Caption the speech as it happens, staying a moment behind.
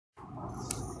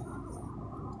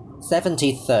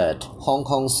73rd Hong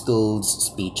Kong Schools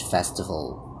Speech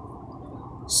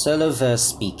Festival. Solo verse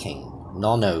speaking,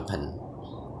 non-open.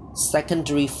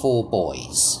 Secondary 4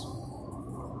 boys.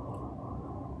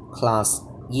 Class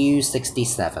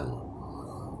U67.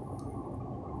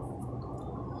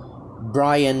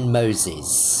 Brian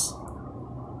Mozzies.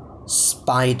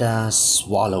 Spider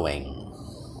swallowing.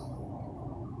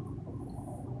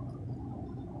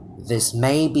 This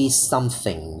may be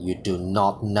something you do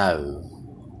not know.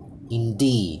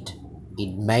 Indeed,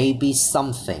 it may be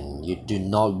something you do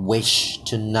not wish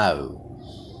to know.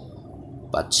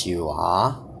 But you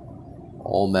are,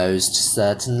 almost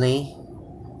certainly,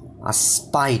 a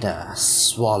spider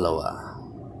swallower.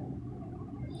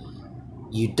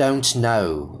 You don't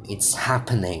know it's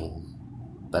happening,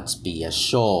 but be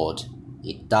assured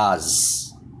it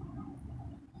does.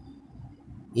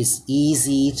 It's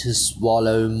easy to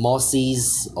swallow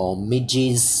mozzies or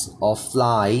midges or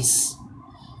flies.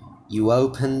 You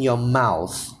open your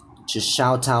mouth to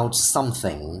shout out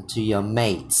something to your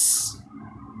mates,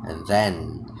 and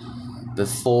then,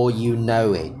 before you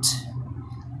know it,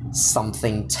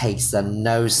 something takes a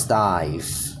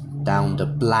nosedive down the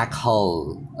black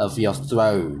hole of your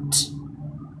throat.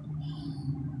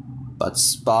 But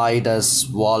spider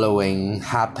swallowing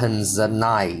happens at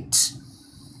night.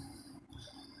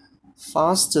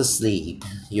 Fast asleep,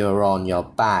 you're on your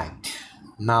back,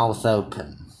 mouth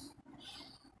open,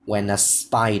 when a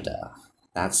spider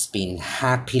that's been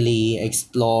happily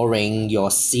exploring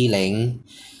your ceiling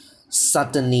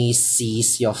suddenly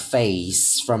sees your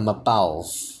face from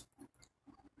above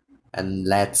and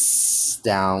lets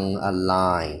down a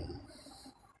line.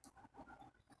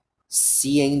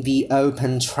 Seeing the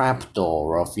open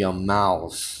trapdoor of your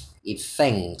mouth, it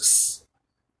thinks,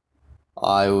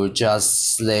 "I will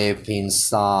just slip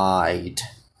inside."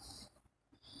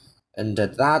 And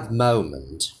at that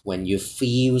moment, when you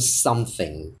feel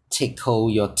something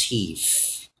tickle your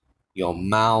teeth, your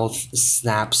mouth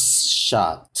snaps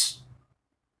shut.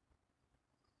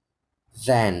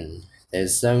 Then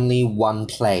there's only one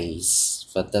place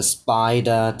for the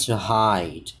spider to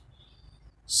hide,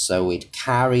 so it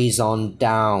carries on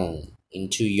down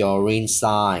into your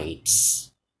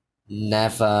insides,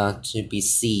 never to be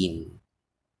seen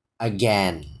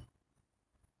again.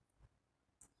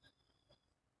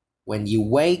 When you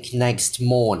wake next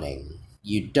morning,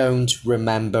 you don't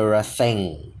remember a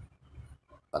thing.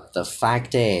 But the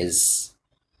fact is,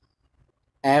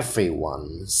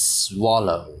 everyone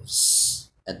swallows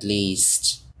at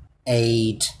least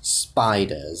 8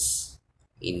 spiders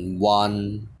in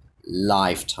one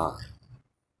lifetime.